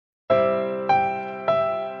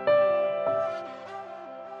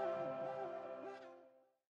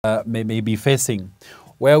may be facing,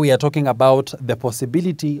 where we are talking about the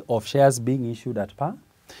possibility of shares being issued at par,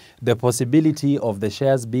 the possibility of the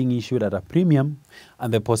shares being issued at a premium,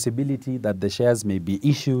 and the possibility that the shares may be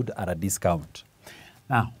issued at a discount.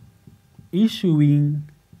 Now, issuing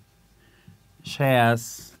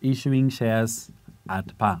shares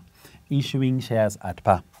at par.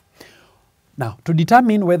 Now, to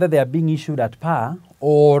determine whether they are being issued at par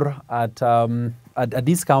or at a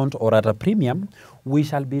discount or at a premium, we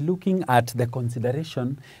shall be looking at the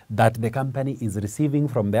consideration that the company is receiving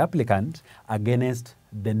from the applicant against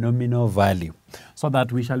the nominal value. So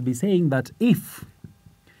that we shall be saying that if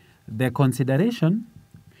the consideration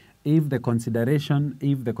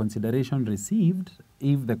received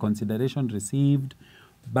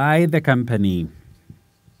by the company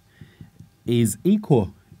is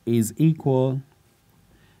equal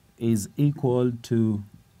to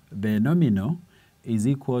the nominal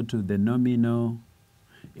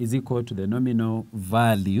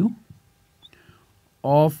value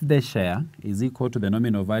of the share,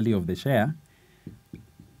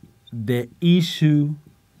 the issue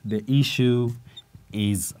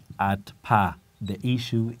is at par.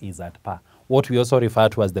 What we also refer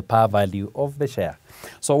to as the par value of the share.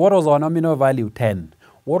 So what was our nominal value? 10.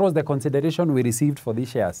 What was the consideration we received for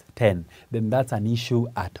these shares? 10. Then that's an issue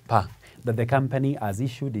at par. That the company has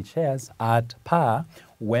issued its shares at par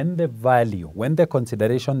when the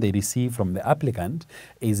consideration they receive from the applicant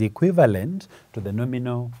is equivalent to the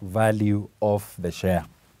nominal value of the share.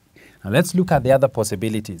 Now let's look at the other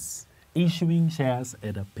possibilities. Issuing shares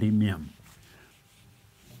at a premium.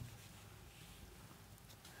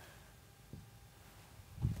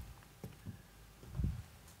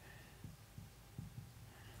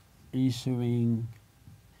 Issuing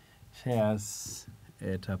shares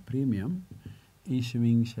at a premium.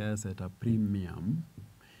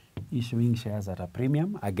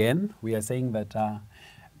 Again, we are saying that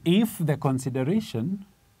if the consideration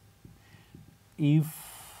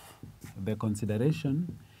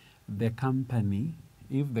the company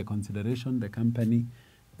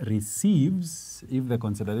receives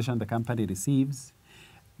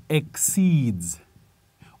exceeds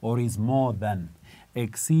or is more than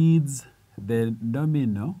exceeds the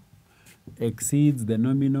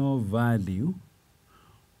nominal value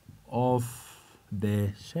of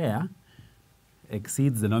the share,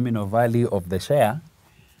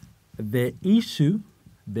 the issue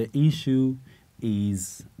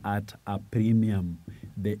is at a premium.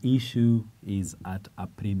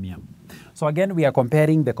 So again, we are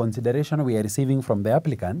comparing the consideration we are receiving from the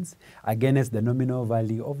applicants against the nominal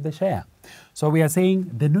value of the share. So we are saying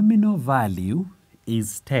the nominal value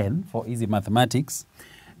is 10 for easy mathematics,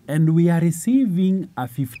 and we are receiving a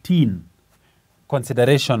 15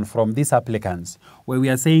 consideration from these applicants, where we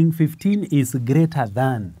are saying 15 is greater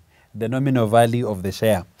than the nominal value of the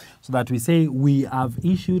share. So that we say we have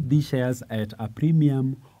issued these shares at a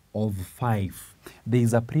premium of 5. There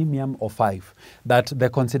is a premium of 5. That the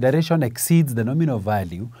consideration exceeds the nominal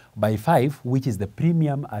value by 5, which is the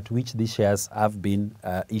premium at which these shares have been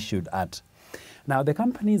issued at. Now, the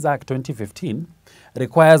Companies Act 2015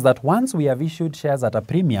 requires that once we have issued shares at a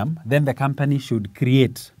premium, then the company should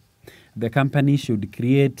create the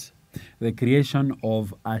creation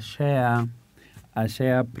of a share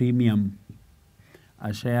premium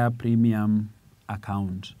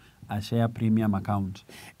account.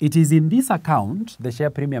 It is in this account, the share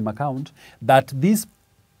premium account, that this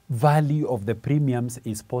value of the premiums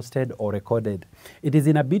is posted or recorded. It is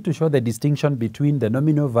in a bid to show the distinction between the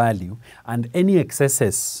nominal value and any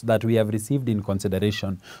excesses that we have received in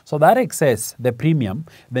consideration. So that excess, the premium,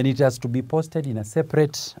 then it has to be posted in a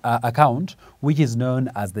separate account, which is known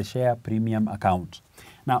as the share premium account.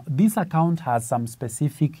 Now, this account has some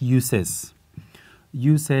specific uses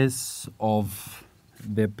of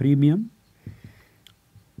the premium.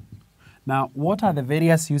 Now, what are the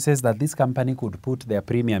various uses that this company could put their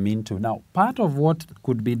premium into? Now, part of what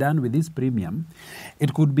could be done with this premium,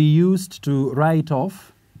 it could be used to write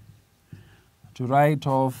off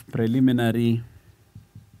preliminary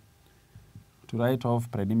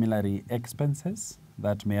expenses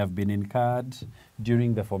that may have been incurred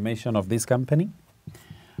during the formation of this company.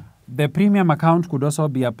 The premium account could also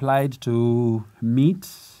be applied to meet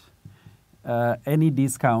any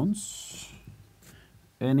discounts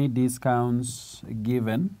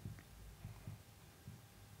given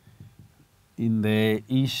in the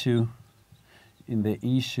issue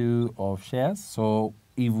of shares. So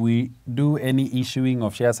if we do any issuing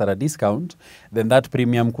of shares at a discount, then that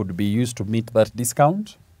premium could be used to meet that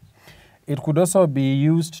discount. It could also be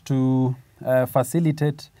used to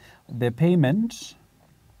facilitate the payment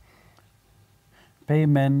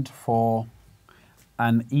payment for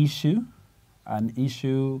an issue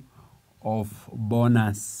of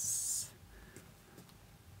bonus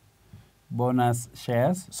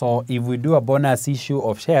shares. So if we do a bonus issue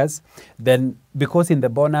of shares, then because in the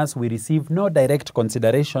bonus we receive no direct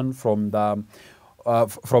consideration from the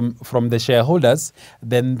shareholders,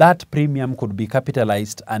 then that premium could be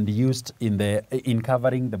capitalized and used in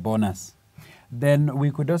covering the bonus. Then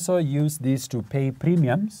we could also use this to pay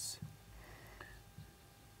premiums,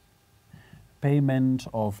 payment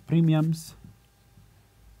of premiums,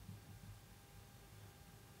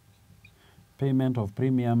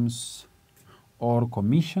 or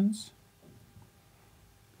commissions,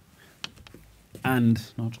 and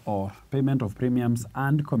not or, payment of premiums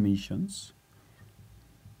and commissions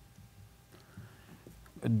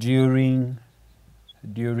during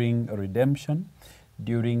redemption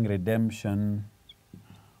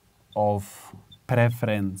of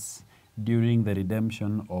preference, during the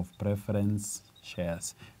redemption of preference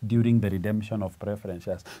shares,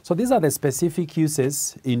 So these are the specific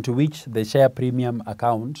uses into which the share premium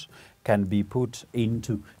account can be put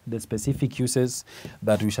into, the specific uses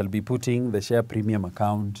that we shall be putting the share premium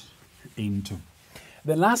account into.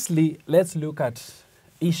 Then lastly, let's look at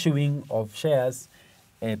issuing of shares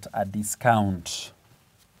at a discount.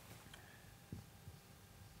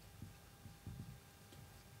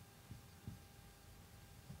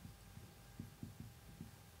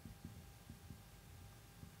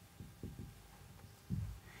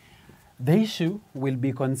 The issue will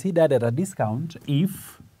be considered at a discount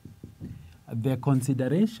if the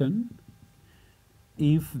consideration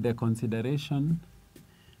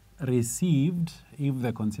received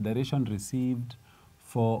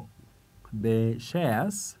for the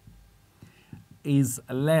shares is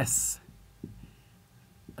less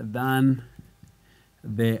than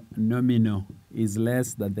the nominal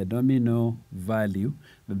value,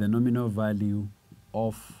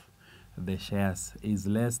 of the shares is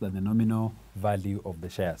less than the nominal value of the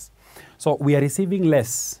shares. So we are receiving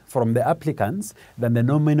less from the applicants than the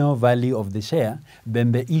nominal value of the share,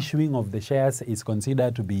 then the issuing of the shares is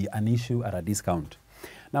considered to be an issue at a discount.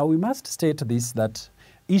 Now we must state this, that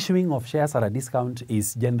issuing of shares at a discount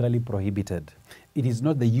is generally prohibited. It is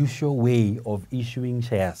not the usual way of issuing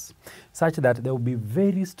shares, such that there will be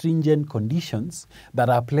very stringent conditions that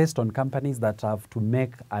are placed on companies that have to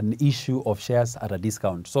make an issue of shares at a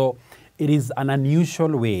discount. So it is an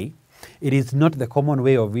unusual way. It is not the common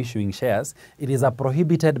way of issuing shares. It is a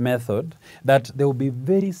prohibited method that there will be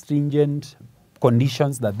very stringent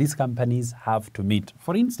conditions that these companies have to meet.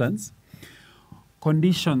 For instance,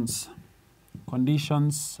 conditions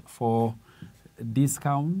for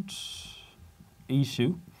discount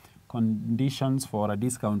issue, conditions for a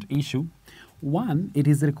discount issue. One, it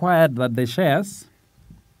is required that the shares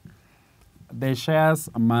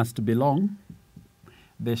must belong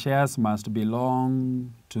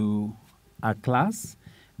to a class.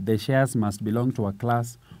 The shares must belong to a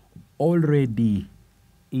class already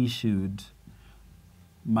issued,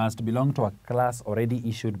 already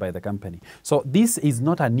issued by the company. So this is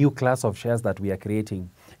not a new class of shares that we are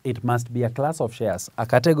creating. It must be a class of shares, a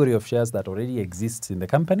category of shares that already exists in the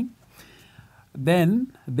company.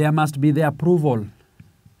 Then there must be the approval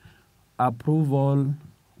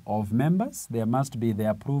of members. There must be the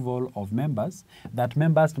approval of members, that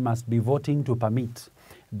members must be voting to permit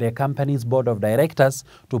the company's board of directors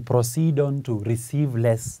to proceed on to receive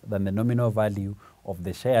less than the nominal value of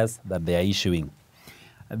the shares that they are issuing.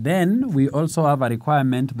 Then we also have a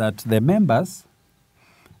requirement that the members,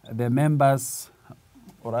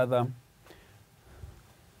 or rather,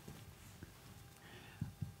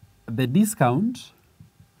 the discount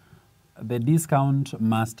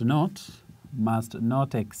must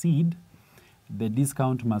not exceed the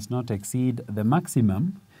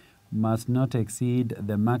maximum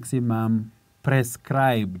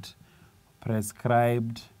prescribed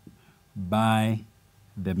by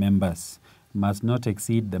the members. Must not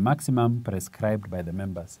exceed the maximum prescribed by the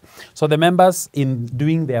members. So the members, in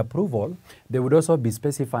doing the approval, they would also be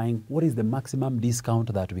specifying what is the maximum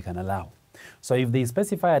discount that we can allow. So if they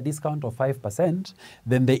specify a discount of 5%,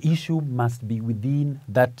 then the issue must be within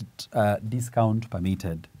that discount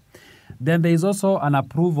permitted. Then there is also an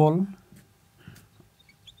approval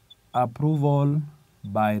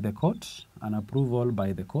by the court,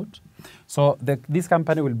 So this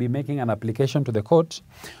company will be making an application to the court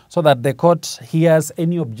so that the court hears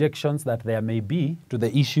any objections that there may be to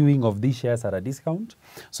the issuing of these shares at a discount.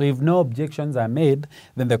 So if no objections are made,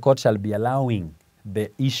 then the court shall be allowing the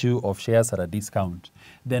issue of shares at a discount.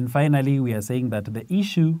 Then finally, we are saying that the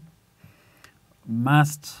issue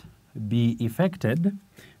must be effected,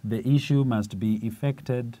 the issue must be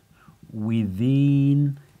effected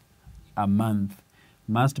within a month,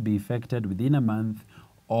 must be effected within a month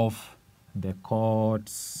of the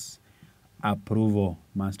court's approval,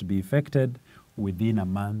 must be effected within a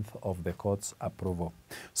month of the court's approval.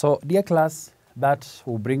 So, dear class, that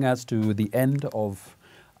will bring us to the end of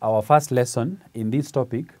our first lesson in this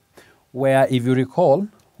topic, where, if you recall,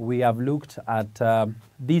 we have looked at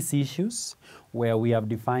these issues where we have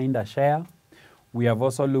defined a share. We have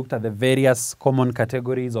also looked at the various common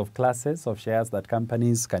categories of classes of shares that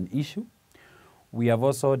companies can issue. We have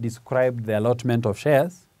also described the allotment of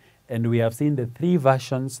shares, and we have seen the three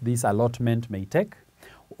versions this allotment may take,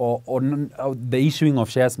 or the issuing of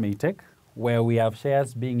shares may take, where we have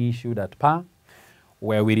shares being issued at par,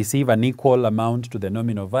 where we receive an equal amount to the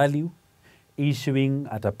nominal value, issuing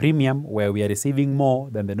at a premium, where we are receiving more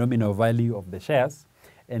than the nominal value of the shares,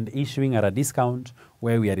 and issuing at a discount,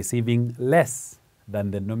 where we are receiving less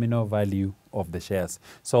than the nominal value of the shares.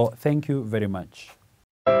 So thank you very much.